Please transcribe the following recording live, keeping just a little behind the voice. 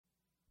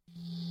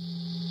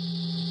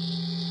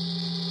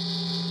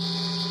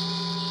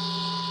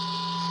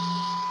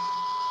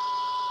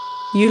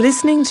You're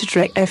listening to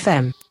Trek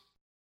FM.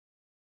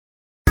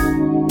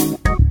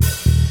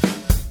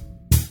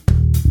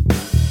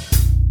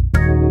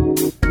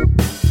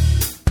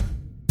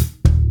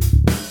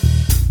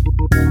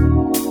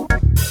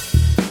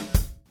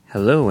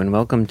 Hello and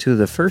welcome to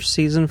the first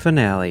season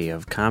finale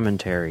of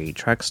Commentary,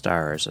 Trek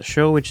Stars, a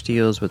show which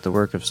deals with the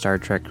work of Star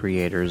Trek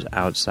creators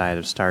outside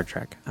of Star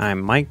Trek.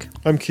 I'm Mike.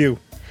 I'm Q.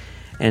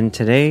 And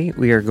today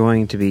we are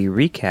going to be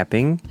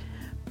recapping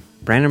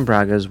Brannon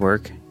Braga's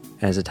work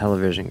as a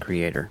television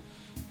creator.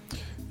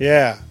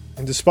 Yeah,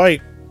 and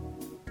despite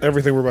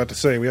everything we're about to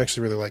say, we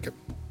actually really like him.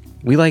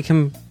 We like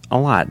him a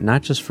lot,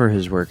 not just for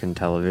his work in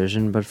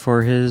television, but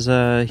for his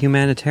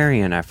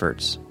humanitarian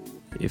efforts,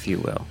 if you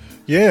will.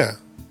 Yeah.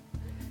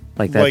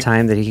 Like that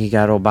time that he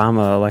got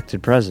Obama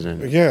elected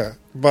president. Yeah,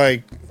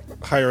 by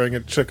hiring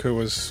a chick who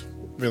was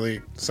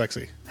really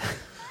sexy.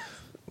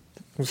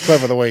 It was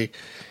clever the way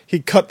he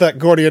cut that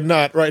Gordian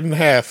knot right in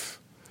half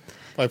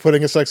by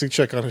putting a sexy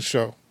chick on his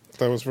show.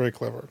 That was very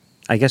clever.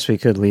 I guess we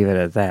could leave it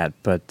at that,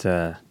 but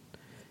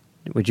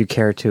would you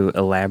care to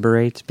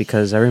elaborate?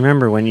 Because I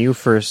remember when you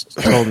first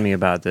told me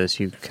about this,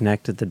 you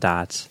connected the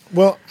dots.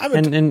 Well,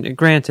 and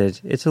granted,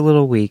 it's a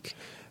little weak,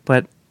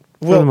 but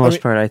for the most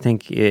part, I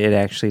think it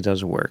actually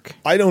does work.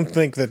 I don't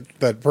think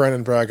that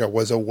Brannon Braga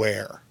was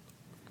aware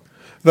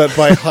that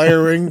by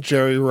hiring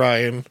Jerry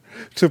Ryan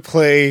to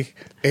play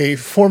a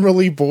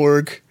formerly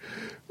Borg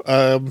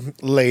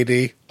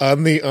lady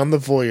on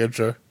the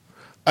Voyager,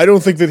 I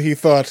don't think that he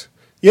thought,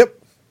 yep,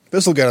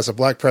 this will get us a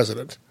black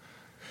president.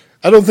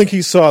 I don't think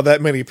he saw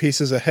that many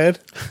pieces ahead.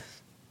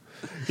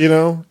 You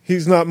know,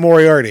 he's not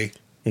Moriarty.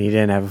 And he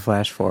didn't have a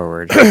flash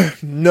forward.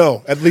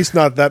 No, at least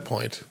not at that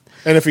point.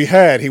 And if he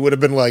had, he would have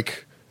been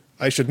like,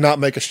 I should not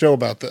make a show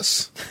about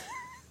this.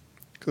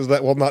 Because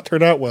that will not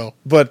turn out well.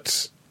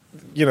 But,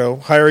 you know,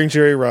 hiring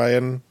Jerry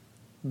Ryan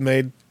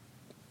made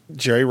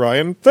Jerry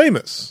Ryan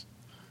famous.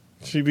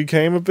 She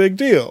became a big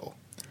deal.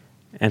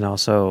 And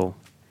also,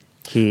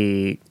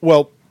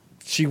 well,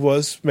 she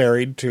was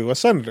married to a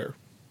senator.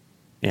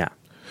 Yeah.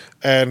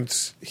 And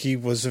he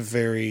was a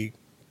very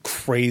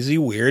crazy,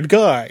 weird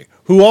guy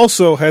who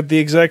also had the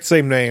exact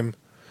same name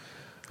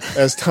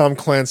as Tom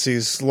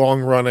Clancy's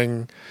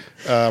long-running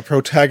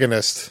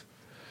protagonist,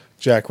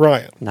 Jack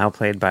Ryan. Now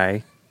played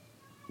by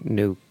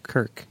New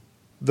Kirk.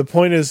 The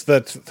point is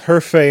that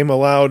her fame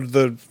allowed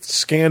the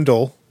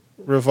scandal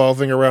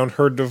revolving around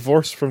her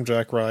divorce from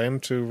Jack Ryan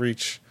to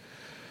reach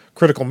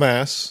critical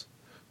mass,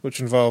 which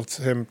involved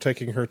him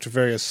taking her to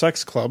various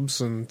sex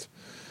clubs, and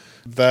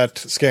that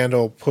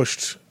scandal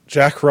pushed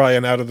Jack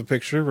Ryan out of the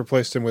picture,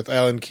 replaced him with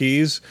Alan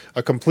Keyes,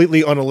 a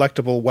completely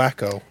unelectable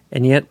wacko.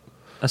 And yet,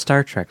 a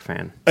Star Trek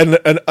fan. And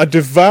a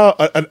devout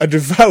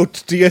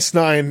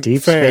DS9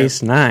 Deep fan.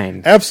 Space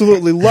Nine.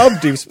 Absolutely loved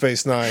Deep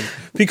Space Nine.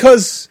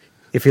 Because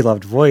if he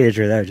loved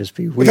Voyager, that would just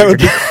be weird. that would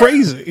be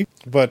crazy.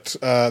 But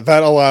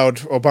that allowed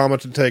Obama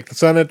to take the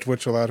Senate,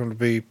 which allowed him to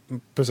be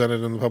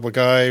presented in the public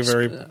eye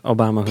very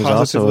Obama, who's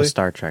positively. also a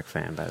Star Trek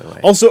fan, by the way.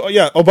 Also,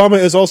 yeah, Obama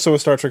is also a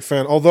Star Trek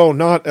fan, although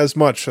not as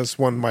much as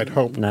one might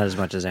hope. Not as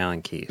much as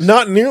Alan Keyes.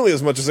 Not nearly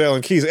as much as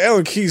Alan Keyes.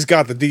 Alan Keyes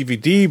got the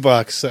DVD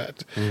box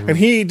set, and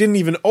he didn't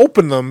even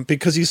open them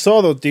because he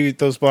saw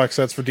those box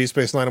sets for Deep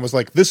Space Nine and was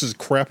like, this is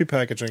crappy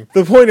packaging.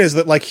 The point is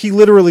that, like, he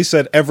literally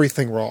said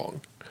everything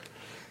wrong.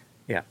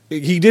 Yeah.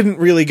 He didn't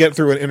really get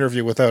through an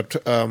interview without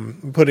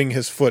putting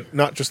his foot,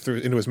 not just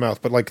into his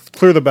mouth, but, like,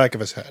 clear the back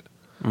of his head.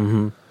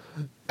 Mm-hmm.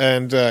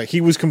 And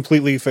he was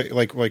completely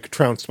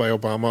trounced by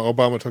Obama.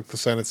 Obama took the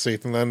Senate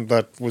seat, and then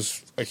that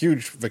was a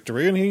huge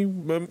victory. And he,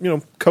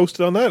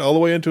 coasted on that all the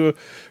way into a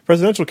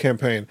presidential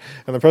campaign.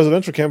 And the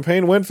presidential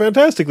campaign went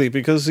fantastically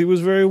because he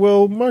was very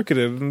well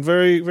marketed and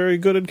very, very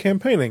good at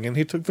campaigning. And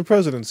he took the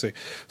presidency.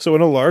 So in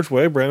a large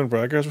way, Brannon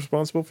Braga is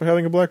responsible for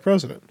having a black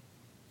president.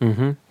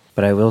 Mm-hmm.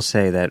 But I will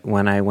say that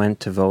when I went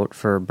to vote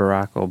for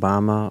Barack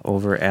Obama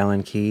over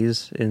Alan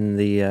Keyes in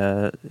the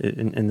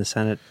in the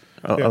Senate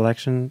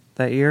election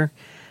that year,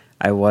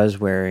 I was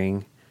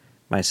wearing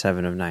my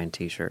 7 of 9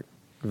 T-shirt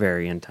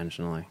very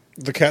intentionally.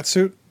 The cat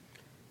suit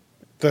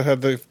that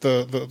had the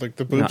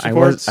boob No,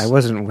 supports. I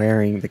wasn't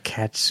wearing the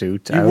cat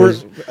suit. I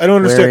don't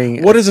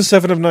understand. What is a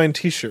 7 of 9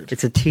 T-shirt?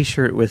 It's a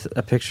T-shirt with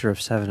a picture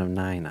of 7 of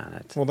 9 on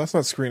it. Well, that's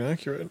not screen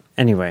accurate.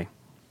 Anyway,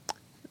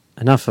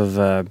 enough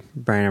of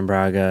Brannon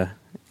Braga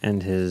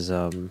and his,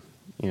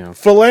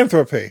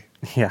 Philanthropy.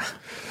 Yeah.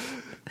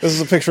 This is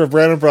a picture of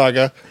Brannon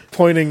Braga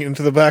pointing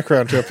into the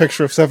background to a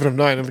picture of 7 of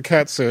 9 in the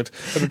cat suit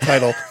and the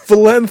title,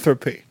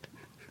 Philanthropy.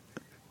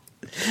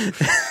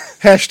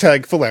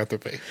 Hashtag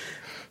philanthropy.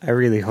 I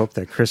really hope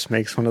that Chris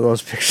makes one of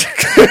those pictures.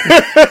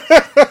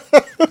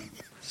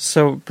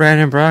 So,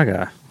 Brannon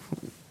Braga,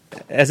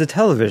 as a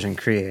television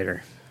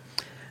creator,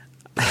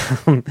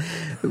 he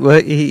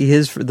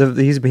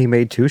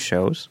made 2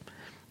 shows.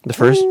 The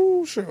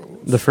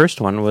first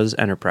one was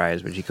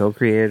Enterprise, which he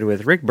co-created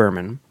with Rick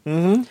Berman.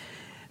 Mm-hmm.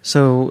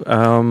 So,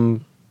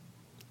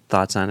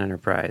 thoughts on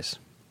Enterprise?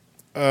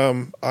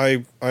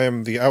 I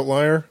am the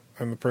outlier.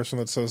 I'm the person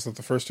that says that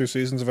the first 2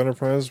 seasons of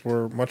Enterprise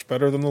were much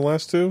better than the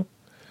last 2.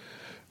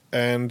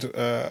 And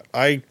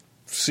I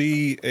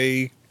see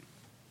a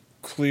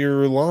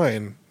clear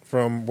line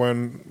from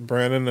when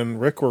Brannon and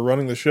Rick were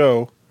running the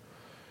show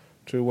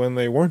to when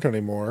they weren't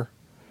anymore,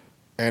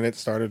 and it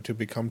started to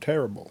become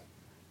terrible.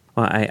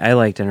 Well, I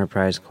liked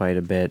Enterprise quite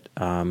a bit.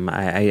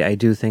 I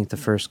do think the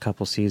first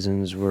couple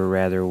seasons were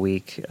rather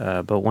weak,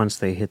 but once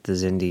they hit the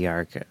Xindi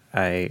arc,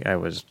 I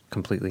was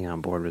completely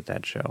on board with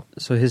that show.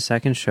 So his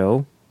second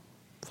show,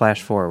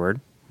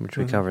 FlashForward, which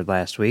we covered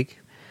last week,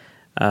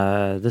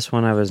 this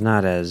one I was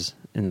not as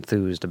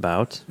enthused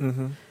about.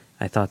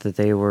 I thought that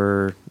they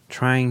were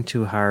trying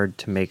too hard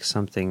to make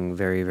something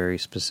very, very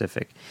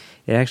specific.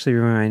 It actually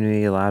reminded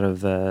me a lot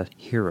of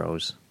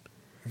Heroes.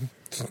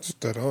 It's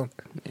dead on.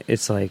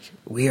 It's like,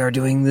 we are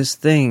doing this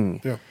thing.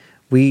 Yeah.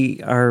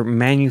 We are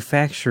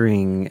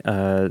manufacturing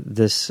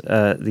these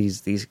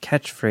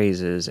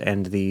catchphrases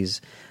and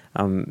these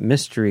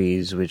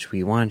mysteries which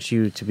we want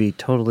you to be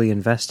totally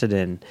invested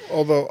in.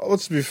 Although,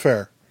 let's be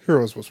fair,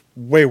 Heroes was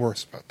way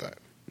worse about that.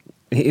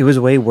 It was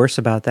way worse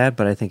about that,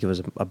 but I think it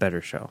was a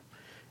better show.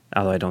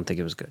 Although I don't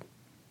think it was good.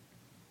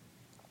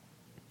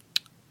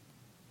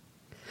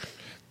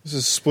 This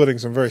is splitting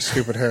some very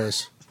stupid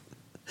hairs.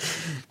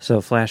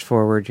 So, Flash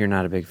Forward, you're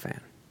not a big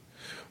fan.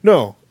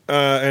 No,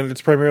 and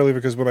it's primarily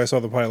because when I saw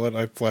the pilot,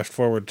 I flashed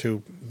forward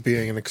to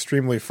being an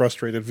extremely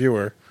frustrated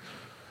viewer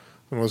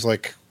and was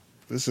like,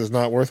 this is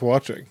not worth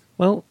watching.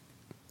 Well,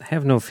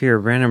 have no fear.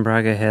 Brannon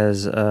Braga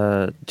has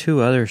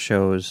 2 other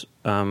shows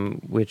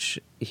which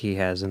he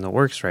has in the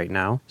works right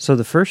now. So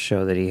the first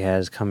show that he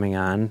has coming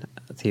on,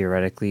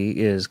 theoretically,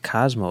 is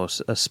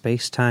Cosmos, a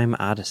Space-Time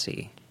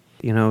Odyssey.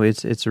 You know,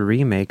 it's a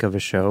remake of a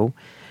show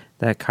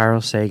that Carl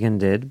Sagan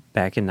did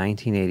back in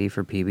 1980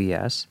 for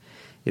PBS.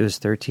 It was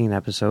 13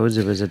 episodes.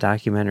 It was a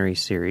documentary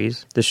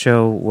series. The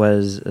show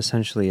was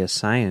essentially a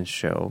science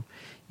show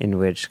in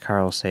which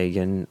Carl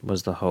Sagan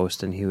was the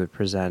host, and he would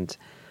present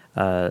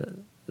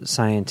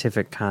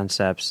scientific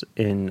concepts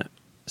in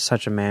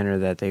such a manner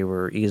that they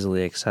were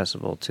easily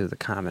accessible to the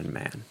common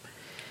man.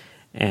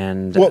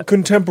 And well,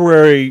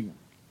 contemporary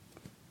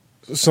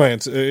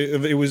science,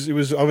 it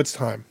was of its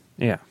time.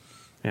 Yeah.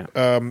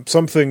 Yeah.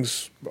 Some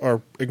things are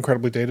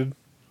incredibly dated.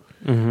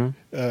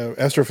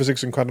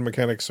 Astrophysics and quantum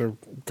mechanics are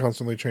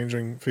constantly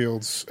changing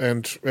fields,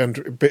 and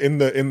in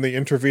the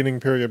intervening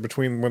period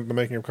between the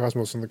making of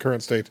Cosmos and the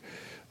current state,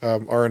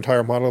 our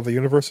entire model of the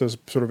universe is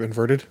sort of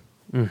inverted.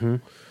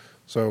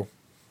 So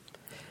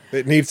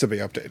it needs to be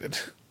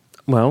updated.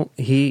 Well,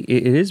 it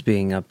is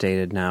being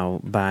updated now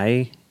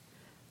by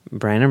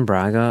Brannon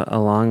Braga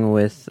along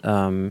with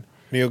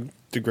Neil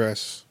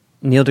deGrasse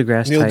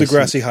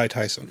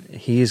Tyson.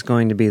 He's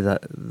going to be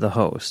the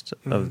host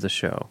of the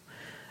show,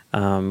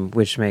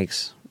 which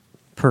makes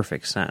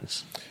perfect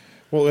sense.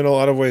 Well, in a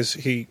lot of ways,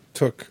 he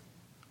took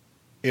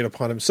it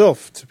upon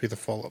himself to be the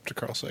follow-up to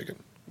Carl Sagan.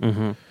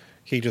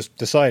 He just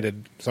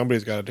decided,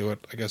 somebody's got to do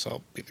it, I guess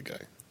I'll be the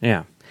guy.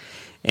 Yeah.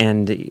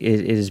 And it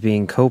is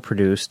being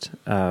co-produced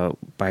by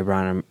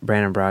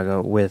Brannon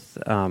Braga with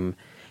Anne,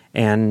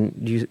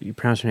 you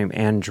pronounce her name,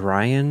 Anne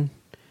Dryan?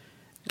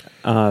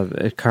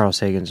 Carl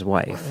Sagan's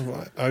wife.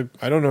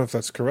 I don't know if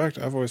that's correct.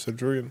 I've always said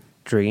Dryan.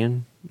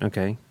 Dryan?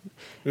 Okay.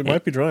 It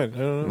might be Dryan. I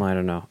don't know. I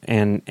don't know.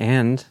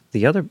 And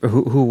the other,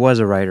 who was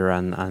a writer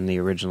on the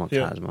original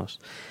Cosmos,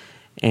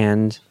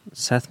 and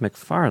Seth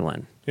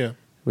MacFarlane. Yeah.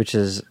 Which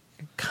is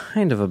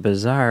kind of a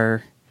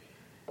bizarre.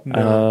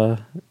 No,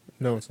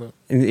 it's not.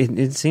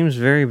 It seems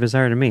very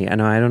bizarre to me. I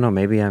don't know.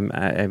 Maybe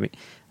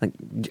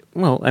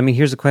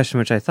here's a question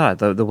which I thought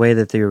the way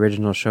that the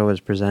original show is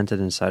presented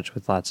and such,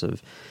 with lots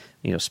of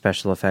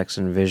special effects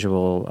and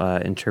visual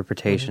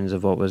interpretations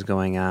of what was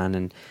going on,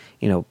 and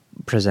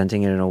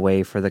presenting it in a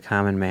way for the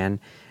common man.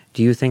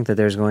 Do you think that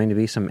there's going to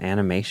be some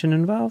animation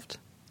involved?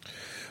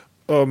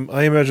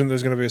 I imagine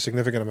there's going to be a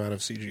significant amount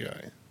of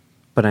CGI.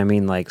 But I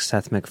mean, like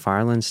Seth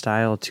MacFarlane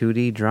style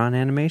 2D drawn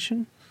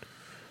animation?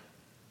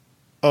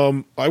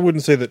 I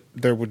wouldn't say that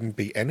there wouldn't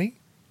be any.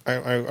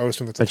 I was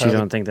thinking that's but you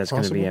don't think that's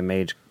possible? Going to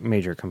be a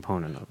major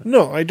component of it?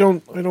 No, I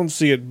don't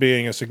see it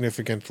being a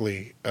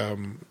significantly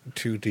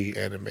 2D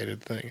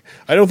animated thing.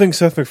 I don't think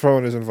Seth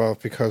MacFarlane is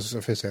involved because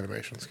of his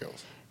animation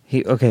skills.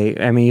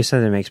 You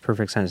said it makes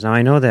perfect sense. Now,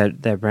 I know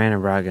that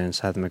Brannon Braga and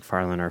Seth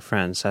MacFarlane are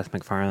friends. Seth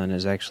MacFarlane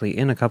is actually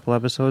in a couple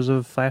episodes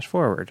of Flash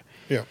Forward.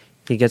 Yeah.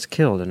 He gets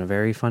killed in a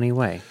very funny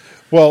way.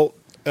 Well,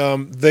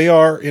 they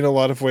are, in a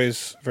lot of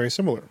ways, very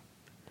similar.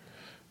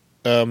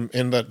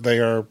 In that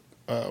they're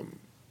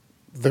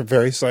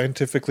very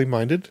scientifically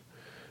minded.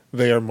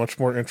 They are much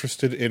more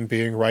interested in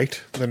being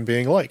right than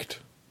being liked.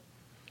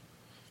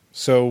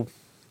 So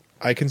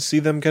I can see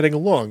them getting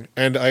along.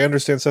 And I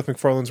understand Seth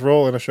MacFarlane's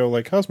role in a show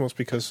like Cosmos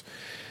because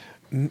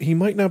he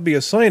might not be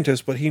a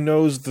scientist, but he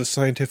knows the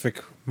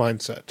scientific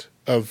mindset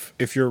of,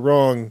 if you're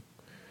wrong,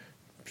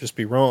 just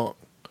be wrong.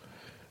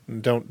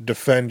 And don't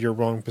defend your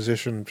wrong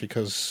position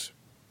because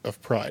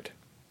of pride.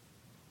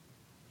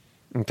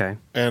 Okay.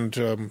 And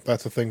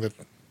that's the thing that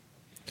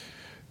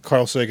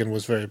Carl Sagan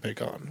was very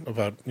big on,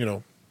 about,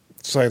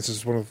 science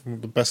is one of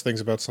the best things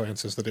about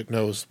science is that it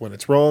knows when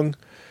it's wrong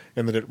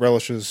and that it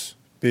relishes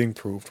being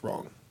proved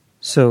wrong.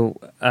 So,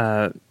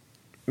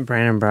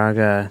 Brannon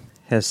Braga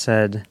has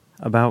said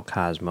about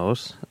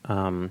Cosmos,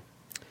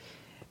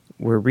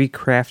 we're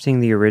recrafting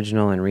the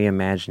original and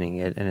reimagining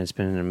it, and it's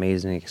been an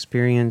amazing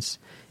experience.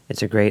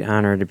 It's a great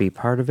honor to be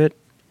part of it.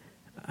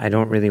 I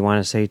don't really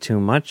want to say too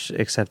much,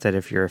 except that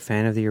if you're a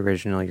fan of the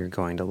original, you're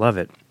going to love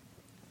it.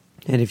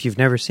 And if you've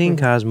never seen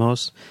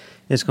Cosmos,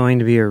 it's going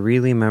to be a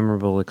really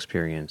memorable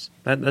experience.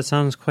 That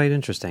sounds quite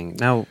interesting.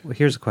 Now,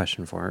 here's a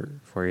question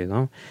for you,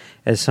 though.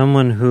 As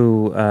someone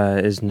who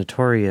is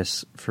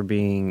notorious for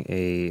being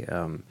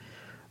a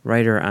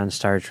writer on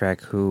Star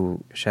Trek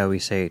who, shall we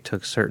say,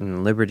 took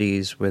certain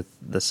liberties with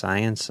the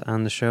science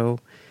on the show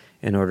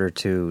in order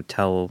to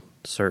tell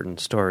certain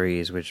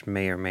stories which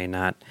may or may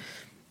not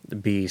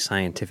be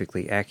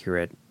scientifically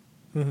accurate,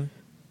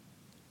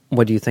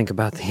 what do you think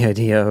about the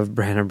idea of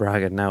Brannon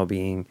Braga now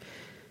being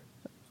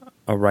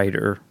a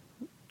writer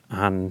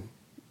on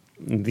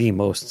the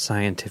most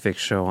scientific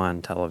show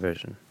on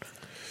television?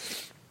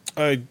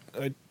 I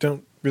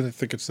don't really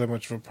think it's that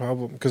much of a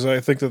problem, because I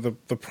think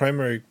that the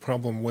primary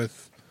problem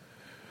with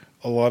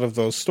a lot of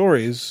those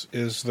stories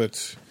is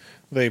that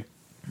they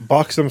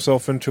box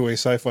themselves into a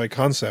sci-fi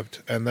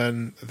concept and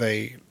then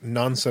they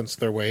nonsense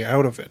their way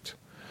out of it.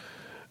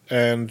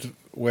 And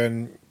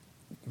when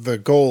the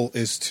goal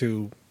is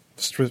to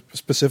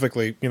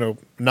specifically,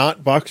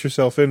 not box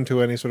yourself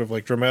into any sort of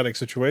like dramatic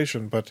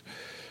situation, but,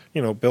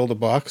 build a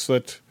box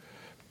that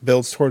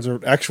builds towards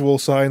an actual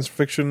science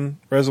fiction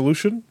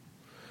resolution,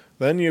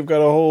 then you've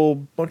got a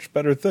whole much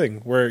better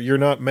thing where you're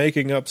not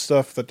making up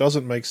stuff that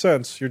doesn't make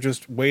sense. You're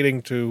just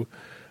waiting to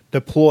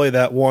deploy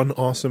that one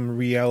awesome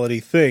reality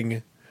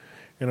thing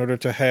in order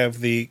to have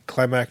the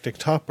climactic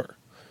topper.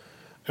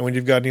 And when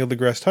you've got Neil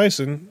deGrasse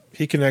Tyson,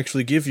 he can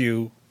actually give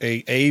you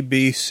a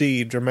B,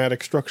 C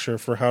dramatic structure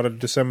for how to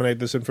disseminate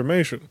this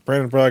information.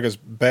 Brannon Braga's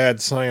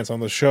bad science on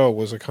the show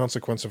was a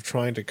consequence of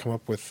trying to come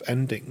up with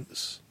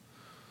endings.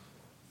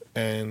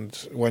 And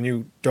when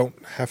you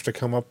don't have to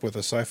come up with a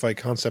sci-fi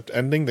concept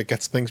ending that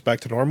gets things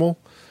back to normal,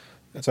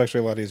 it's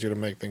actually a lot easier to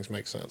make things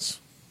make sense.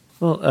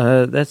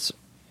 Well, that's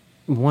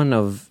one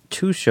of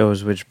two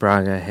shows which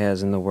Braga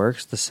has in the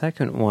works, the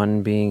second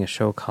one being a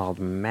show called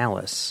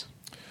Malice.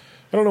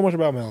 I don't know much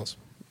about Malice.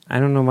 I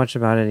don't know much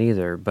about it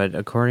either, but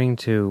according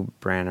to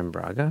Brannon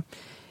Braga,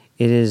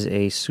 it is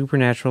a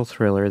supernatural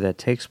thriller that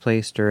takes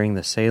place during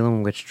the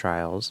Salem witch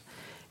trials,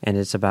 and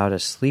it's about a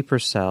sleeper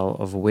cell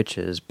of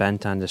witches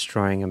bent on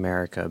destroying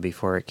America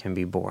before it can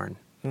be born.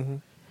 Mm-hmm.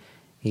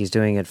 He's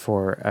doing it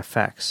for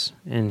effects,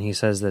 and he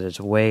says that it's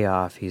way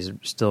off. He's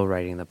still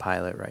writing the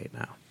pilot right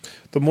now.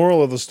 The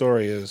moral of the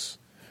story is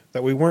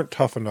that we weren't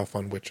tough enough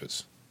on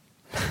witches.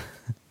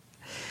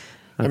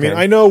 Okay. I mean,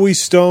 I know we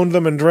stoned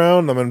them and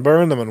drowned them and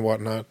burned them and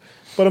whatnot,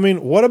 but I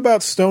mean, what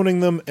about stoning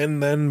them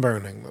and then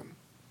burning them?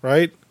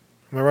 Right?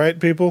 Am I right,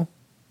 people?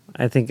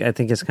 I think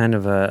it's kind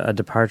of a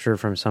departure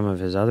from some of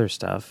his other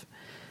stuff.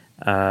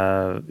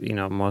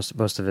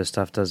 Most of his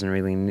stuff doesn't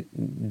really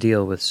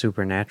deal with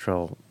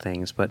supernatural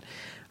things, but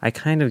I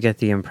kind of get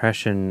the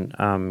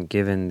impression,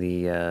 given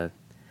the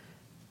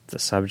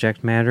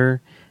subject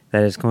matter,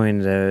 that it's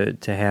going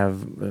to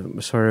have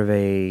sort of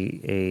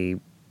a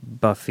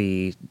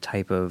Buffy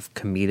type of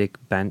comedic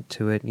bent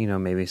to it.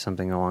 Maybe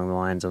something along the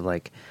lines of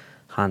like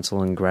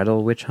Hansel and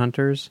Gretel witch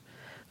hunters.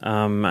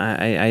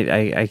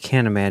 I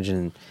can't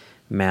imagine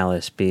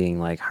Malice being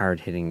like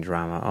hard-hitting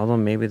drama, although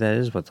maybe that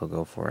is what they'll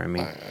go for. I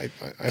mean, I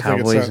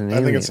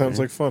think it sounds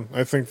like fun.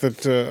 I think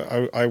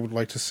that I would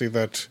like to see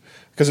that,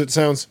 because it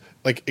sounds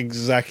like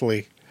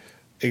exactly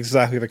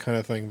the kind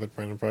of thing that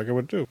Brannon Braga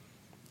would do.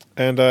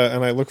 And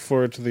I look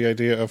forward to the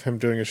idea of him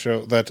doing a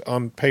show that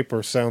on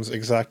paper sounds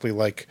exactly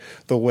like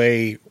the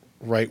way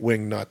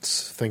right-wing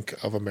nuts think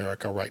of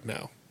America right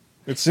now.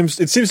 It seems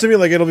to me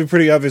like it'll be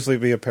pretty obviously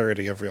be a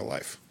parody of real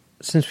life.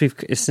 Since his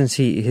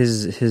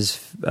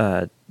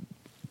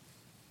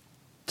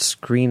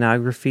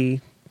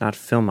screenography, not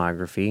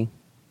filmography,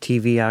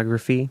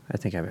 TVography. I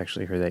think I've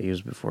actually heard that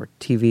used before.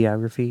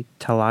 TVography,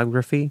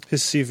 telegraphy.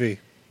 His CV.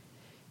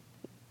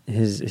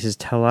 His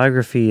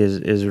telegraphy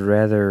is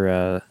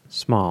rather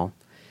small.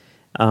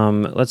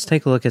 Let's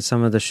take a look at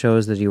some of the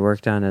shows that he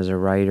worked on as a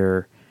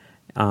writer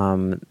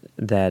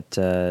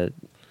that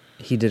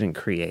he didn't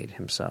create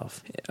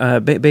himself.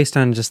 Based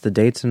on just the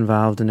dates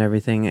involved and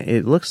everything,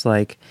 it looks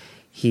like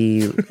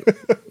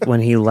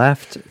when he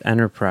left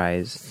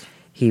Enterprise,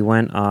 he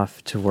went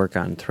off to work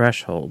on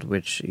Threshold,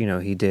 which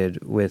he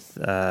did with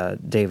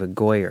David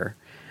Goyer.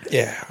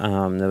 Yeah.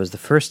 That was the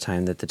first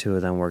time that the two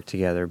of them worked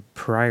together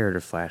prior to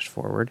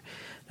FlashForward.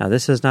 Now,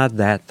 this is not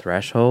that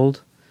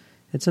Threshold.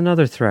 It's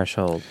another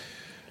Threshold,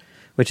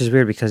 which is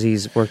weird because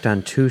he's worked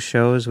on two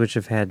shows which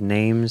have had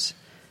names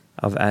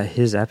of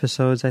his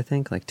episodes, I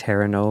think, like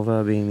Terra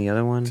Nova being the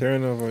other one. Terra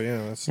Nova,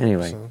 yeah. That's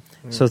anyway,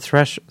 so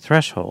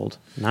Threshold,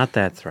 not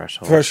that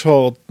Threshold.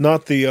 Threshold,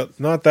 not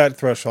that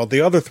Threshold,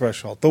 the other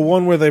Threshold, the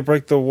one where they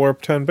break the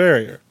Warp 10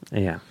 barrier.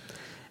 Yeah.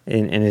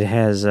 And it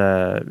has...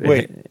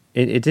 Wait.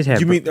 It did have...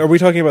 You mean, are we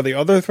talking about the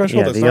other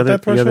Threshold? Yeah, That's not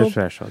that Threshold? The other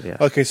Threshold, yeah.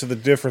 Okay, so the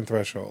different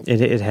Threshold.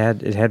 It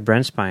had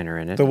Brent Spiner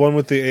in it. The one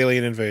with the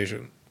alien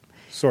invasion.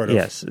 sort of.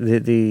 Yes,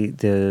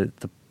 the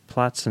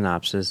plot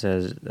synopsis,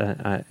 as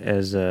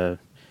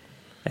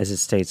it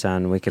states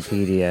on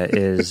Wikipedia,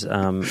 is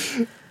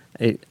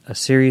a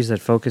series that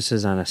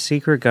focuses on a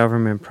secret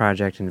government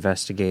project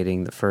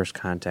investigating the first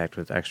contact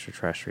with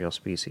extraterrestrial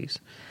species.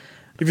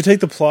 If you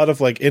take the plot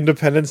of like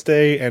Independence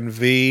Day and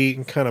V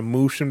and kind of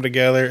moosh them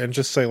together and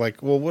just say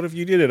like, well, what if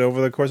you did it over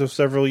the course of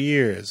several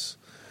years?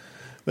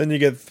 Then you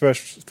get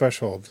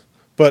Threshold.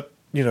 But,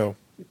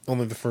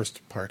 only the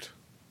first part.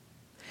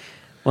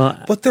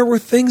 Well, but there were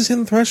things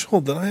in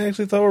Threshold that I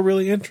actually thought were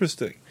really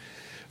interesting.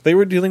 They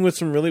were dealing with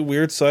some really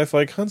weird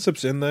sci-fi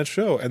concepts in that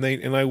show, and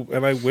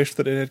I wish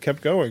that it had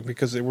kept going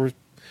because it was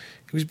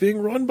being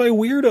run by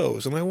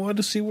weirdos, and I wanted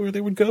to see where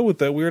they would go with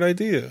that weird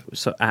idea.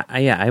 So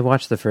I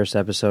watched the first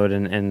episode,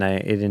 and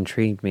it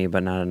intrigued me,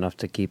 but not enough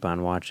to keep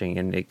on watching,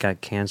 and it got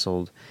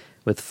canceled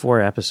with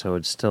 4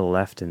 episodes still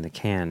left in the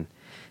can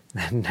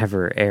that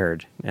never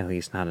aired, at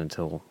least not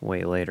until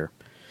way later.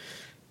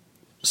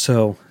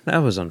 So that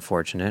was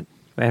unfortunate.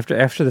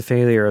 After the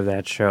failure of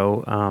that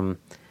show,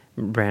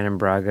 Brannon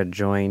Braga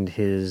joined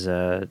his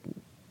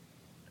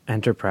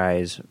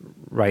Enterprise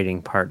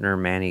writing partner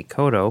Manny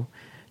Cotto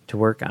to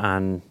work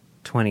on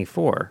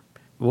 24.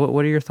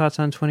 What are your thoughts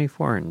on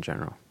 24 in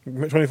general?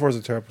 24 is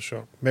a terrible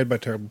show, made by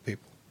terrible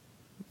people.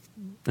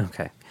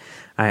 Okay.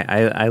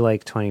 I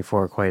like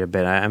 24 quite a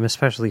bit. I'm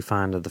especially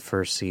fond of the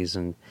first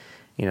season.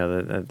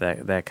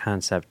 That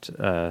concept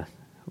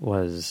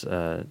was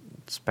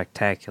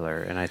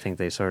spectacular, and I think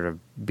they sort of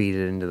beat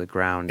it into the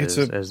ground as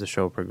the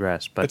show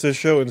progressed. But it's a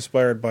show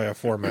inspired by a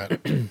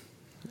format.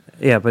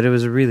 Yeah, but it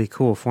was a really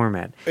cool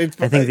format. I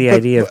think the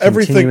idea of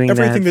continuing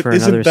that for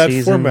another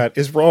season format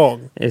is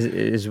wrong.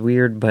 Is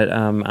weird, but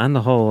on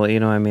the whole, I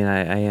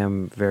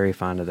am very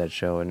fond of that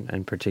show, and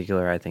in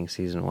particular, I think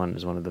season 1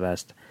 is one of the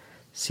best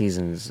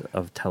seasons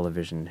of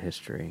television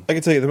history. I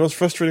can tell you, the most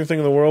frustrating thing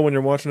in the world when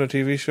you're watching a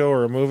TV show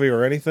or a movie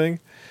or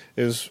anything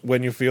is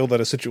when you feel that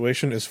a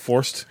situation is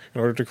forced in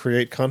order to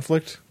create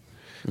conflict.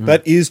 Mm.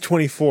 That is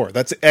 24.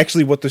 That's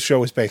actually what the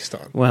show is based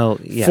on.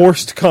 Well, yeah.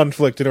 Forced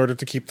conflict in order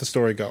to keep the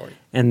story going.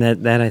 And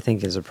that I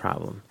think is a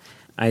problem.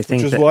 Which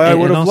is why I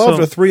would have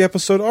loved a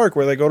 3-episode arc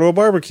where they go to a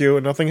barbecue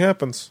and nothing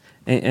happens.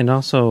 And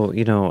also,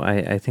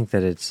 I think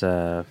that it's...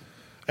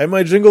 And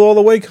my Jingle All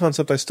the Way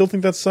concept, I still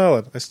think that's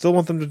solid. I still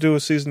want them to do a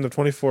season of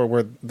 24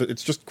 where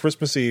it's just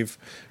Christmas Eve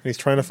and he's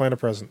trying to find a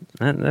present.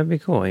 That'd be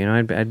cool.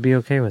 I'd be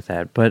okay with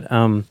that. But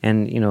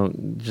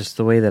just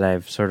the way that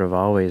I've sort of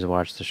always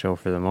watched the show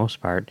for the most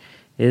part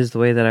is the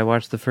way that I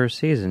watched the first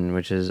season,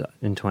 which is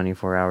in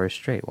 24 hours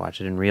straight.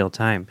 Watch it in real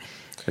time,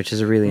 which is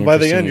a really interesting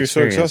experience. By the end, you're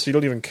so exhausted you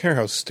don't even care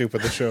how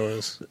stupid the show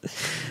is.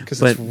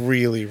 Because it's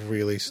really,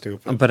 really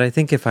stupid. But I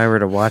think if I were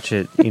to watch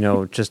it,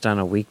 just on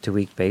a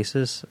week-to-week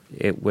basis,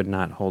 it would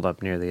not hold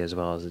up nearly as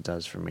well as it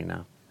does for me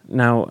now.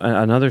 Now,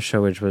 another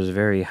show which was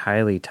very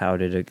highly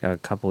touted a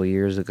couple of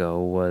years ago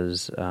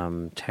was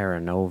Terra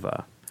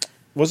Nova.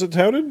 Was it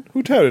touted?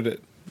 Who touted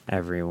it?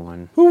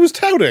 Everyone. Who was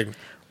touting?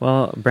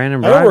 Well,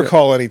 Brannon Braga... I don't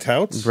recall any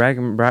touts.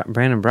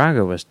 Brannon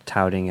Braga was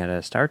touting at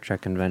a Star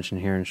Trek convention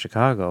here in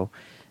Chicago.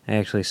 I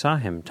actually saw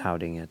him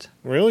touting it.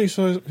 Really? You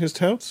saw his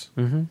touts?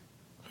 Mm-hmm.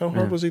 How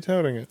hard was he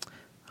touting it?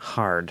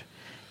 Hard.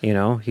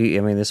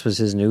 This was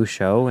his new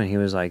show, and he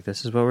was like,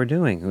 this is what we're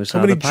doing. Who saw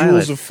How many the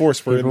pilot? joules of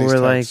force were People in these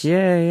were touts? like,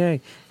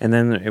 yay. And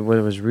then what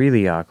was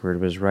really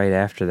awkward was right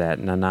after that,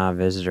 Nana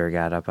Visitor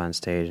got up on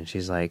stage, and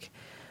she's like,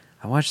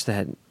 I watched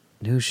that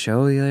new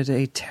show the other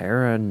day,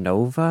 Terra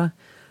Nova.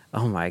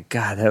 Oh, my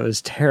God, that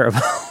was terrible.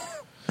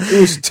 It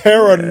was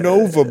Terra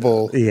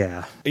Nova-able.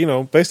 Yeah.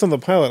 Based on the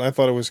pilot, I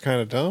thought it was kind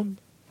of dumb.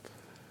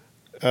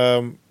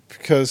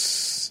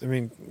 Because,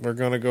 we're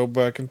going to go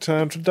back in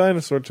time to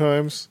dinosaur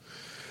times.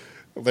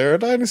 There are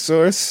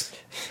dinosaurs.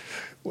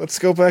 Let's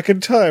go back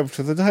in time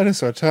to the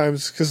dinosaur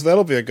times, because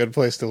that'll be a good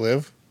place to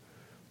live.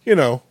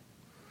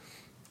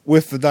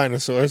 With the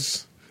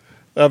dinosaurs.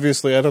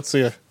 Obviously, I don't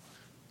see a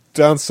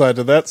downside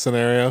to that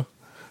scenario.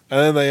 And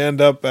then they end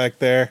up back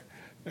there.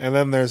 And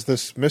then there's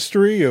this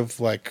mystery of,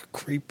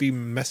 creepy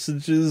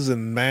messages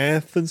and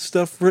math and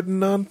stuff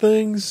written on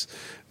things.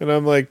 And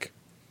I'm like,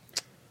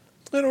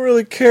 I don't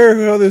really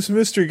care how this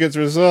mystery gets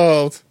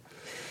resolved.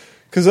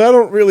 Because I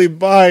don't really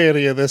buy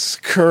any of this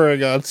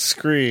occurring on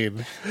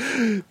screen.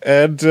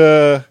 And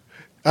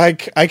I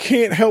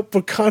can't help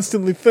but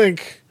constantly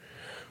think,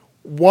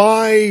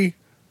 why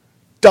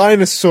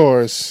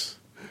dinosaurs?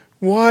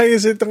 Why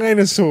is it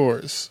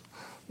dinosaurs?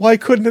 Why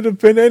couldn't it have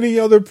been any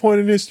other point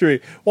in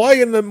history?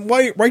 Why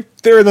right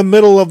there in the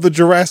middle of the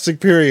Jurassic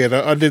period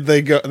did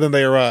they go? Then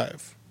they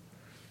arrive.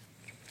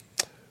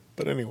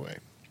 But anyway,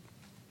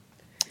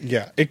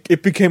 yeah,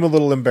 it became a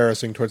little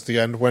embarrassing towards the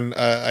end when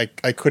I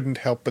couldn't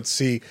help but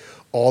see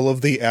all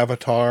of the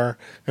Avatar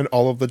and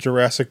all of the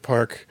Jurassic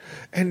Park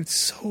and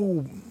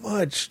so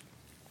much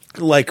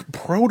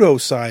proto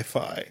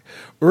sci-fi,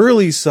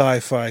 early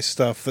sci-fi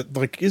stuff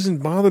that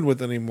isn't bothered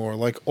with anymore,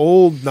 like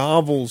old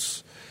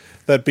novels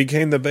that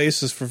became the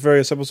basis for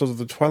various episodes of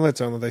The Twilight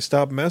Zone that they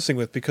stopped messing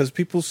with because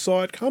people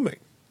saw it coming.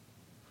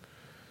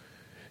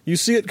 You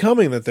see it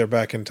coming that they're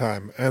back in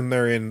time, and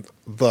they're in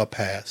the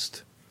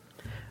past.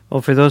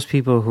 Well, for those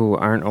people who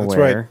aren't That's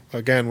aware, right.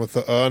 Again, with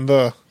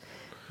the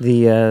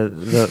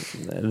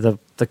the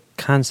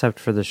concept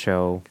for the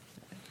show,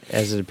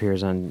 as it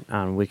appears on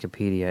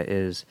Wikipedia,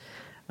 is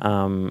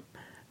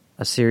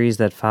a series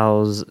that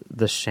follows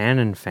the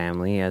Shannon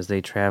family as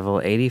they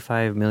travel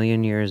 85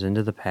 million years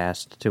into the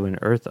past to an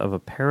Earth of a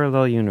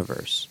parallel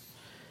universe.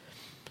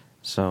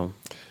 So,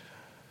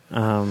 you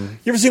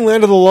ever seen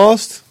Land of the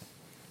Lost?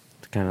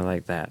 it's kind of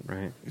like that,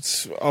 right?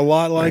 It's a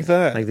lot like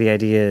that. Like the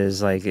idea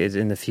is like it's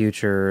in the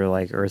future,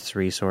 like Earth's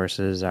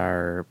resources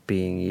are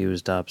being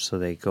used up, so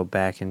they go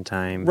back in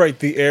time. Right,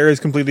 the air is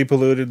completely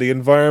polluted, the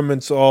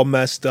environment's all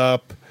messed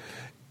up,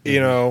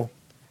 you know,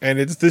 and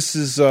this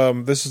is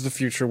the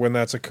future when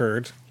that's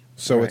occurred.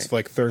 So Right. it's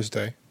like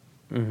Thursday,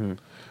 Mm-hmm.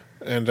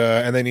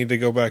 and they need to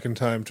go back in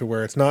time to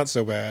where it's not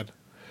so bad,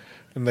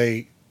 and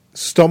they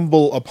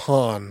stumble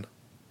upon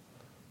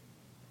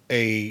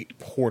a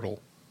portal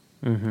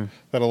Mm-hmm.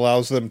 that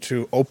allows them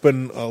to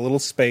open a little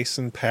space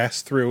and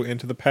pass through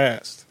into the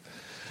past.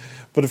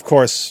 But of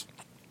course,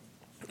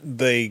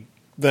 they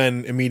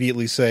then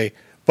immediately say,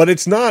 but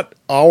it's not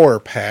our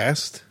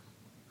past.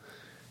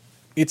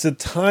 It's a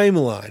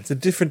timeline. It's a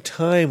different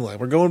timeline.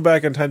 We're going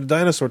back in time to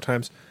dinosaur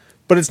times,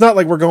 but it's not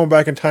like we're going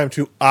back in time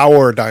to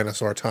our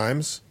dinosaur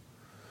times.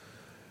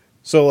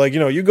 So, like, you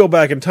know, you go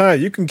back in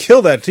time, you can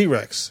kill that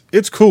T-Rex.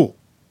 It's cool.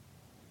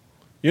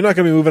 You're not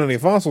going to be moving any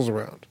fossils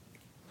around.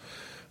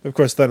 Of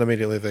course, then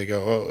immediately they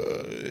go,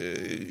 oh,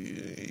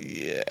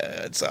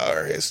 yeah, it's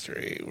our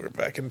history. We're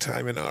back in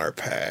time in our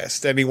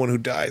past. Anyone who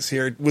dies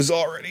here was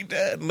already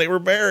dead, and they were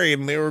buried,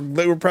 and they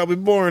were probably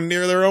born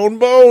near their own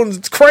bones.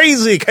 It's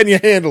crazy. Can you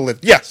handle it?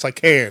 Yes, I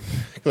can.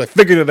 Because I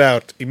figured it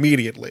out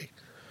immediately.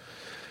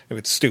 And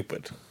it's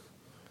stupid.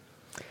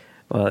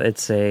 Well,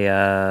 it's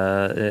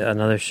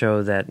another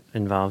show that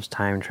involves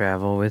time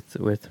travel with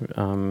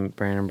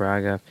Brannon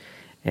Braga.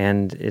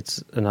 And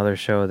it's another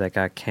show that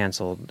got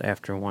canceled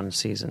after one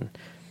season,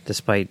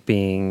 despite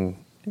being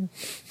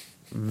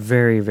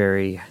very,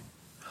 very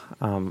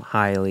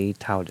highly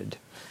touted.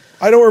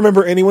 I don't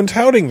remember anyone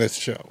touting this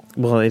show.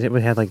 Well, it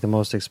had like the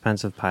most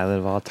expensive pilot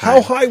of all time.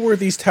 How high were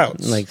these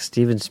touts? Like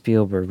Steven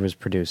Spielberg was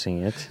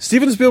producing it.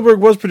 Steven Spielberg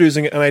was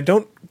producing it, and I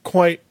don't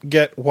quite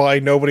get why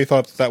nobody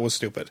thought that was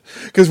stupid.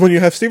 Because when you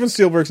have Steven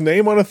Spielberg's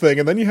name on a thing,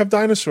 and then you have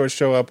dinosaurs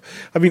show up,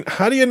 I mean,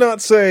 how do you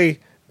not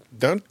say...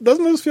 Doesn't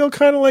this feel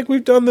kind of like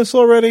we've done this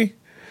already?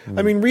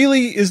 I mean,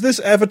 really, is this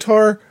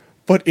Avatar,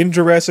 but in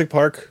Jurassic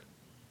Park?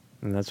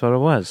 And that's what it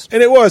was.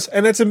 And it was,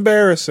 and it's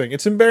embarrassing.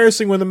 It's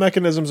embarrassing when the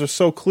mechanisms are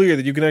so clear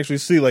that you can actually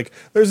see, like,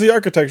 there's the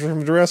architecture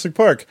from Jurassic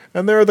Park,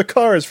 and there are the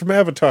cars from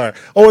Avatar.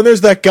 Oh, and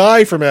there's that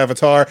guy from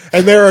Avatar,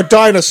 and there are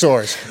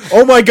dinosaurs.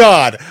 Oh my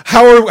God,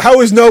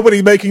 how is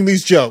nobody making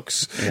these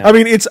jokes? Yeah. I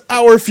mean, it's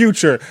our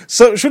future.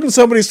 So shouldn't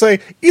somebody say,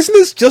 isn't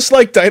this just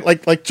like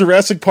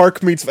Jurassic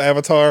Park meets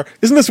Avatar?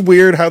 Isn't this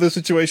weird how this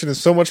situation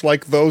is so much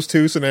like those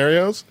two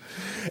scenarios?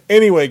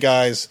 Anyway,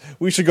 guys,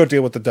 we should go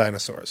deal with the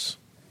dinosaurs.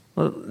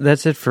 Well,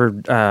 that's it for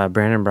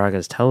Brannon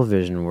Braga's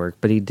television work,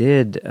 but he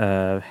did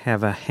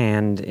have a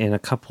hand in a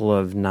couple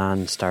of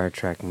non-Star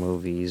Trek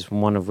movies,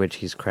 one of which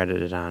he's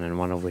credited on and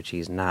one of which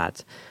he's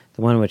not.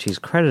 The one which he's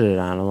credited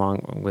on,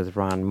 along with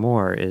Ron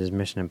Moore, is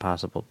Mission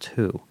Impossible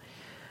 2,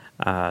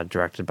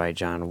 directed by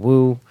John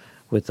Woo,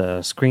 with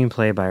a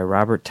screenplay by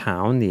Robert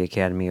Towne, the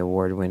Academy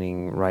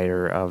Award-winning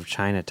writer of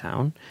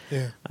Chinatown.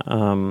 Yeah.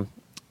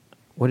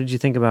 What did you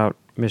think about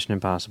Mission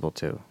Impossible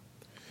 2?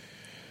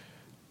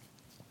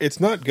 It's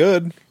not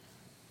good,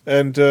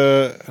 and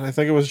I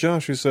think it was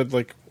Josh who said,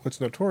 like, what's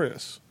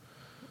Notorious?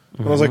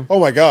 And I was like, oh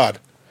my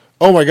god,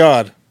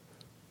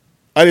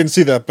 I didn't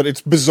see that, but it's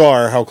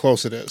bizarre how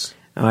close it is.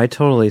 Oh, I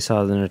totally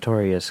saw the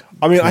Notorious.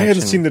 I mean, I hadn't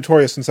connection. seen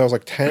Notorious since I was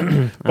like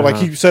 10, but like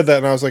he said that,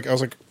 and I was like,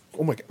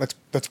 oh my god,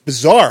 that's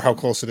bizarre how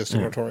close it is to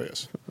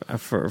Notorious.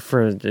 For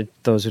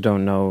those who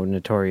don't know,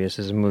 Notorious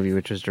is a movie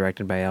which was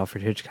directed by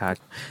Alfred Hitchcock,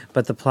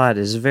 but the plot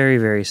is very,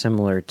 very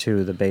similar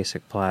to the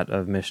basic plot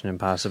of Mission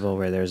Impossible,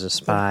 where there's a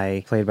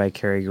spy played by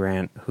Cary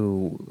Grant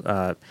who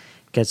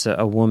gets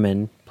a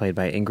woman played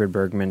by Ingrid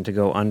Bergman to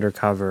go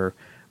undercover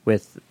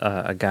with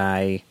a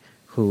guy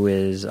who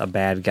is a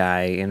bad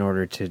guy in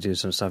order to do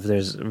some stuff.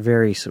 There's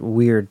very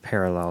weird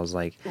parallels,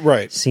 like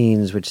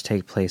scenes which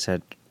take place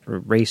at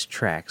race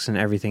tracks, and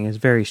everything is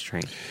very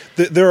strange.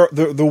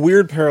 The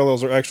weird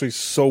parallels are actually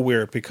so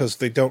weird because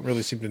they don't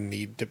really seem to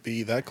need to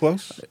be that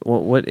close.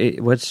 Well,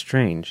 what's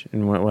strange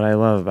and what I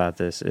love about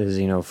this is,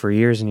 you know, for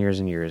years and years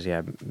and years,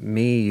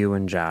 me, you,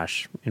 and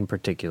Josh in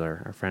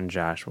particular, our friend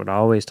Josh, would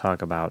always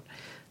talk about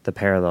the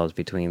parallels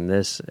between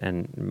this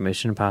and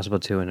Mission Impossible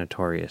 2 and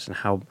Notorious, and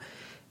how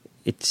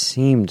it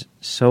seemed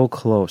so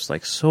close,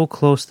 like so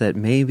close that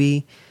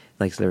maybe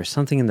like there was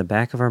something in the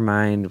back of our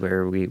mind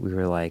where we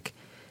were like,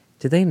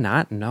 did they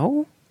not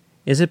know?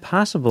 Is it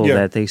possible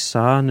that they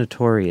saw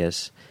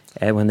Notorious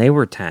when they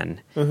were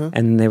 10,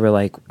 and they were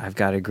like, I've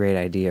got a great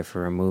idea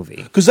for a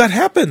movie? Because that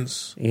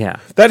happens. Yeah.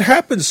 That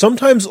happens.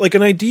 Sometimes, like,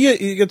 an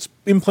idea gets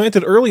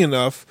implanted early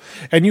enough,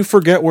 and you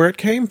forget where it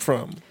came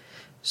from.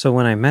 So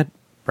when I met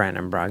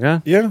Brannon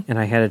Braga, Yeah. and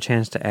I had a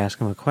chance to ask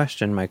him a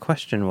question, my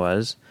question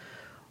was,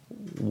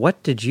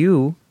 what did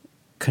you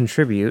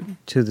contribute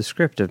to the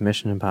script of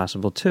Mission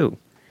Impossible 2?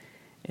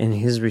 And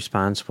his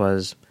response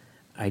was,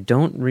 I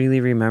don't really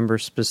remember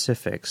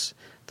specifics.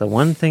 The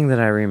one thing that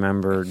I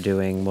remember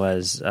doing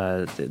was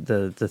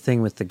the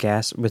thing with the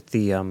gas, with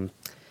the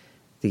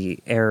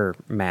air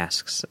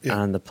masks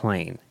on the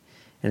plane,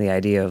 and the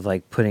idea of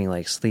like putting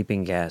like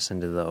sleeping gas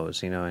into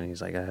those, and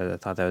he's like, I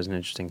thought that was an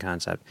interesting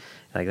concept.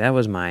 Like, that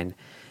was mine.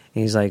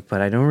 And he's like,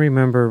 but I don't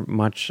remember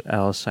much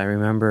else. I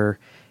remember,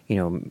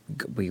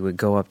 we would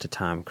go up to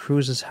Tom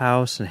Cruise's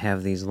house and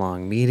have these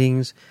long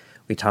meetings.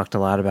 We talked a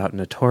lot about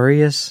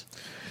Notorious.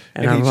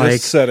 And I'm he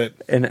just said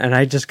it. And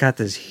I just got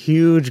this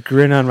huge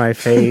grin on my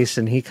face,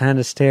 and he kind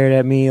of stared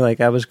at me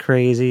like I was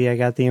crazy. I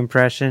got the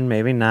impression,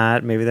 maybe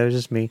not, maybe that was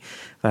just me,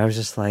 but I was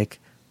just like,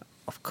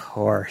 of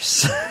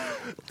course.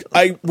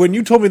 When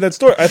you told me that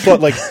story, I thought,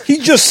 like, he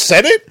just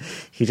said it?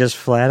 He just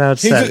flat out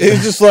said it.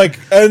 He's just like,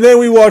 and then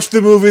we watched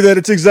the movie that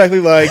it's exactly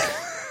like.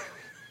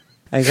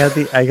 I got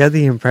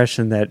the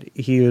impression that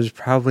he was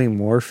probably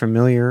more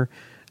familiar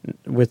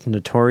with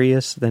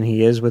Notorious than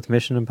he is with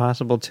Mission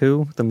Impossible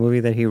 2, the movie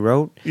that he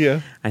wrote.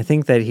 Yeah. I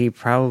think that he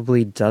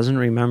probably doesn't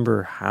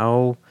remember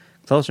how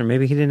close, or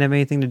maybe he didn't have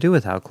anything to do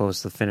with how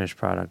close the finished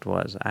product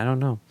was. I don't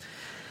know.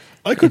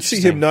 I could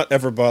see him not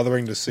ever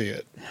bothering to see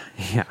it.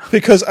 Yeah.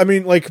 Because, I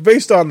mean, like,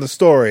 based on the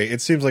story, it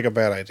seems like a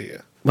bad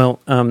idea. Well,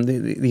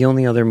 the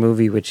only other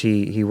movie which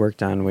he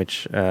worked on,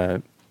 which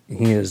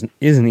he isn't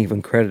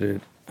even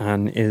credited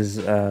on, is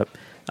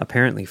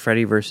apparently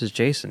Freddy vs.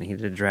 Jason. He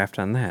did a draft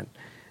on that.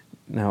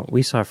 Now,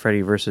 we saw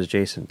Freddy vs.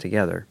 Jason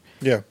together.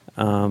 Yeah.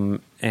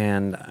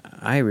 And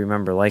I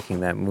remember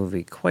liking that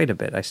movie quite a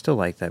bit. I still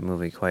like that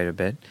movie quite a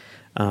bit.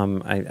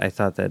 I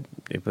thought that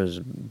it was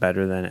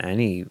better than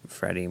any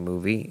Freddy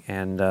movie.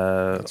 And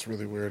that's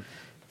really weird.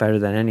 Better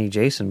than any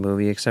Jason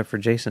movie except for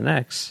Jason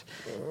X.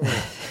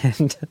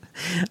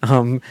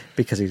 And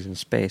because he's in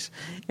space.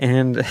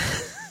 And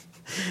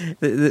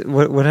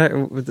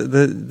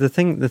the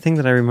thing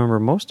that I remember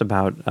most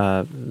about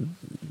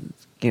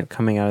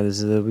coming out of this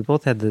is that we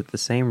both had the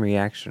same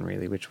reaction,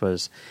 really, which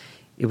was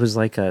it was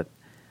like a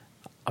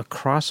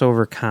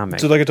crossover comic.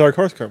 So like a Dark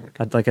Horse comic.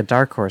 Like a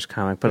Dark Horse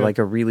comic, but like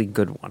a really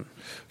good one.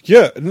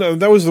 Yeah, no,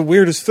 that was the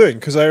weirdest thing,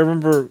 because I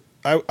remember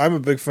I'm a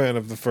big fan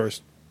of the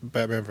first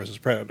Batman vs.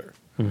 Predator,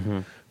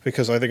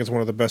 because I think it's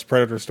one of the best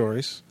Predator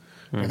stories.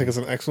 I think it's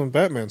an excellent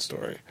Batman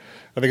story.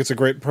 I think it's a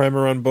great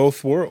primer on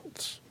both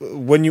worlds.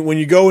 When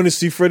you go in to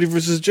see Freddy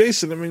vs.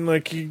 Jason, I mean,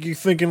 like, you're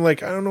thinking,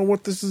 like, I don't know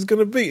what this is going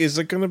to be. Is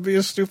it going to be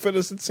as stupid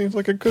as it seems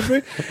like it could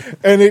be?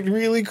 And it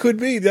really could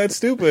be that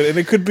stupid. And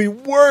it could be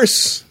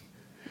worse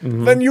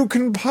than you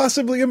can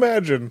possibly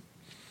imagine.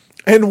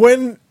 And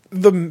when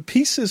the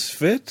pieces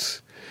fit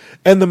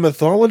and the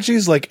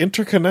mythologies like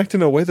interconnect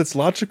in a way that's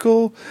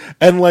logical,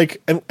 and like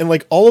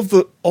all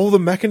the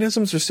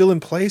mechanisms are still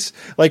in place,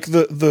 like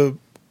the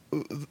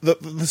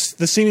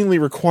seemingly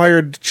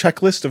required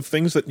checklist of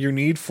things that you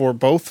need for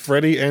both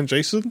Freddy and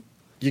Jason,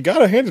 you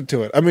gotta hand it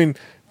to it. I mean,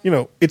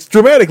 it's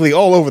dramatically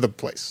all over the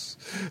place.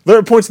 There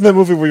are points in that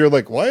movie where you're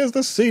like, why is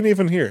this scene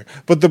even here?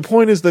 But the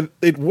point is that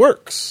it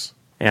works.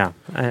 Yeah,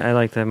 I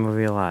like that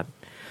movie a lot.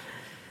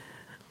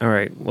 All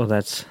right, well,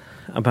 that's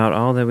about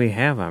all that we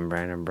have on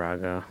Brannon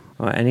Braga.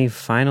 Well, any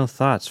final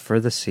thoughts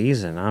for the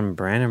season on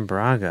Brannon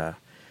Braga,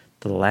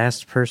 the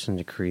last person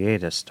to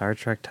create a Star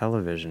Trek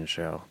television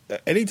show?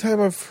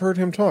 Anytime I've heard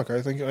him talk,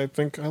 I think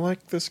I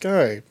like this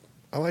guy.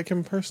 I like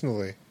him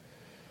personally.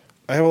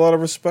 I have a lot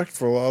of respect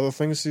for a lot of the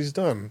things he's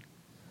done.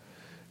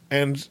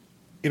 And,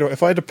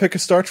 if I had to pick a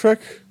Star Trek,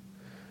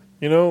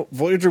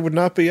 Voyager would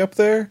not be up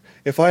there.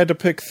 If I had to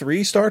pick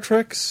 3 Star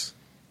Treks,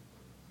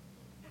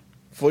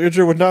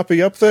 Voyager would not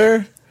be up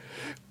there.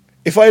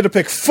 If I had to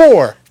pick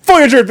 4,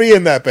 Voyager would be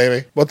in that,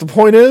 baby. But the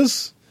point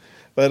is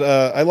that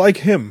I like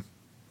him.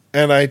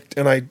 And I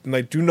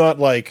do not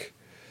like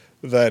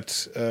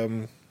that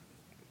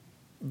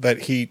that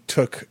he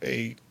took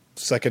a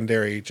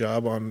secondary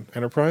job on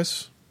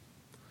Enterprise.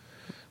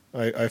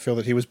 I feel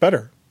that he was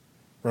better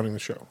running the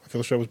show. I feel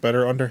the show was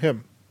better under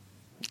him.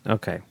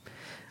 Okay.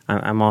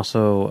 I'm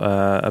also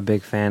a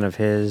big fan of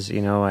his.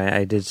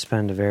 I did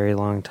spend a very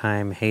long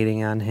time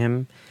hating on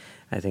him.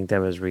 I think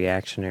that was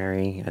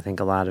reactionary. I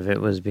think a lot of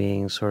it was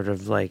being sort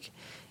of like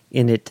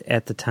in it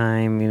at the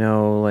time,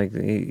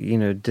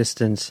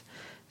 distance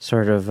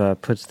sort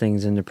of puts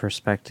things into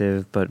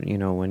perspective, but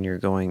when you're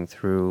going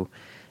through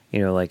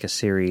like a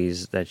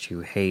series that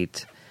you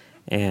hate,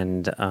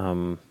 and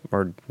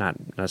or not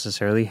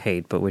necessarily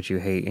hate, but which you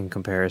hate in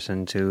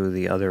comparison to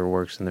the other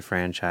works in the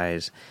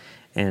franchise,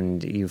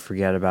 and you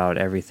forget about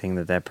everything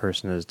that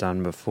person has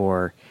done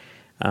before,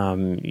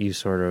 you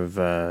sort of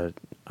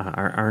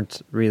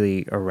aren't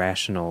really a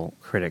rational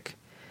critic.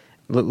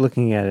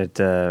 Looking at it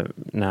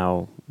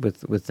now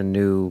with the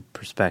new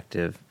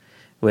perspective,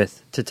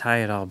 to tie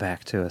it all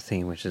back to a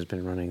theme which has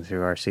been running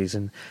through our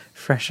season,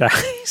 fresh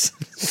eyes.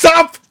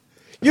 Stop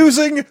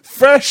using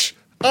fresh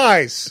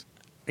eyes.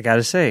 I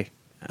gotta say,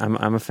 I'm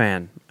a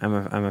fan.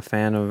 I'm a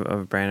fan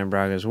of Brannon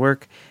Braga's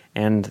work,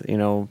 and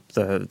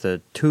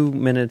the 2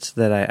 minutes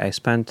that I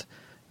spent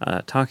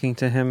talking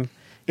to him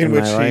in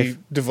which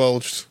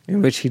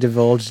he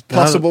divulged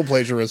possible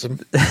plagiarism.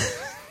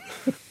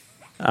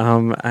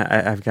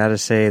 I've got to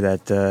say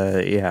that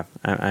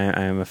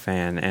I am a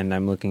fan, and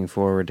I'm looking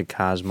forward to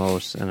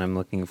Cosmos, and I'm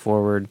looking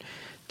forward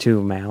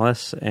to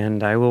Malice,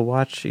 and I will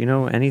watch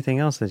anything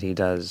else that he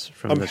does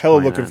from. I'm hella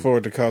looking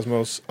forward to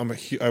Cosmos.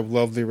 I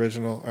love the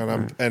original,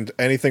 and and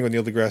anything with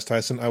Neil deGrasse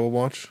Tyson I will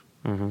watch.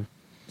 Mm-hmm.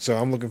 So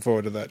I'm looking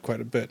forward to that quite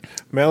a bit.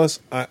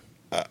 Malice,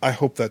 I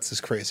hope that's as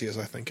crazy as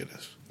I think it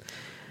is.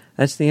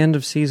 That's the end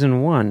of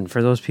season 1.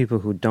 For those people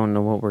who don't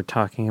know what we're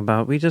talking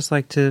about, we just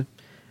like to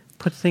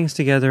put things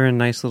together in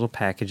nice little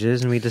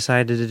packages, and we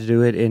decided to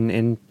do it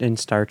in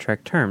Star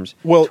Trek terms.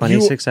 Well,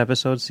 26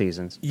 episode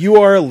seasons. You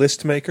are a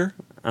list maker.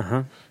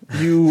 Uh-huh.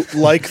 You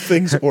like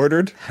things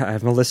ordered.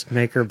 I'm a list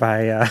maker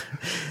by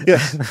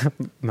yes,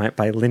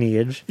 by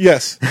lineage.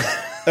 Yes.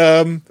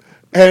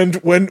 And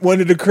when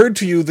it occurred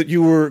to you that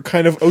you were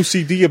kind of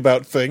OCD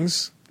about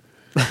things,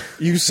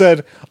 you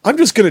said, "I'm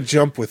just going to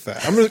jump with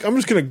that. I'm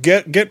just going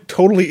to get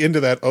totally into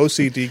that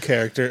OCD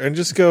character and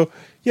just go,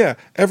 yeah,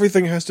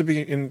 everything has to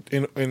be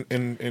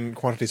in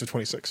quantities of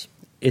 26."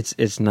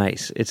 It's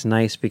nice. It's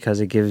nice because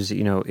it gives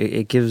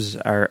it gives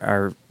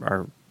our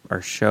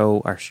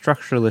show, our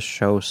structureless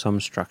show, some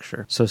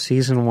structure. So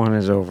season 1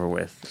 is over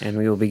with, and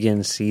we will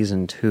begin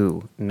season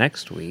 2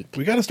 next week.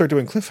 We got to start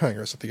doing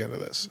cliffhangers at the end of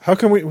this. How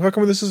come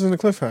this isn't a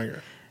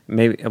cliffhanger?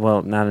 Maybe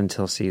not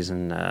until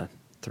season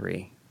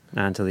 3.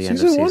 Not until the end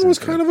of season 1 was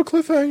 3. kind of a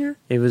cliffhanger.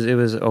 It was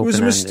open-ended. It was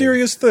a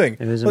mysterious thing.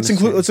 Let's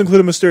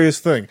include a mysterious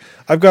thing.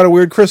 I've got a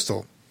weird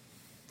crystal.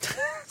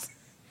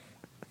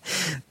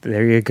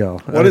 There you go.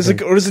 What does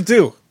it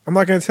do? I'm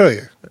not going to tell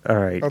you. All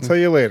right. I'll tell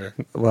you later.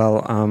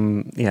 Well,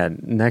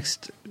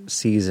 next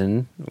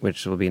season,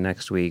 which will be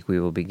next week,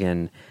 we will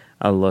begin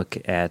a look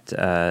at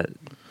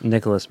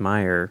Nicholas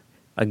Meyer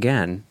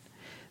again.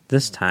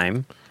 This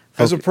time,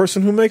 as a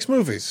person who makes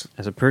movies.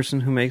 As a person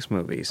who makes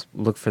movies.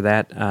 Look for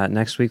that.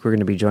 Next week, we're going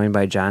to be joined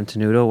by John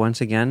Tenuto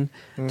once again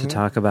to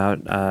talk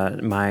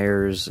about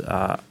Meyer's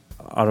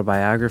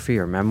autobiography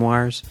or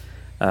memoirs,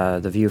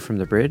 The View from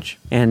the Bridge.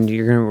 And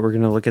we're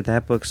going to look at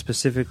that book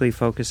specifically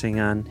focusing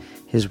on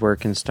his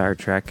work in Star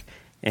Trek.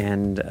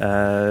 And,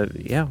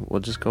 we'll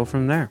just go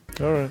from there.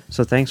 All right.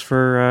 So thanks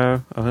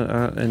for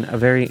a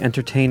very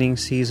entertaining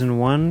season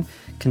 1.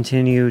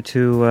 Continue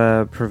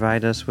to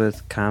provide us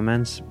with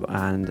comments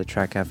on the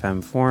Trek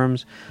FM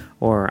forums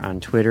or on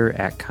Twitter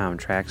at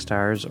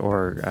ComTrackStars,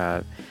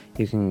 or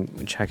you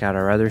can check out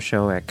our other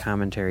show at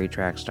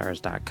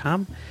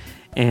commentarytrackstars.com.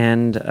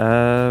 And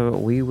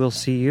we will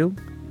see you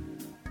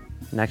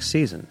next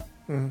season.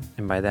 Mm-hmm.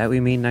 And by that we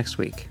mean next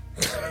week.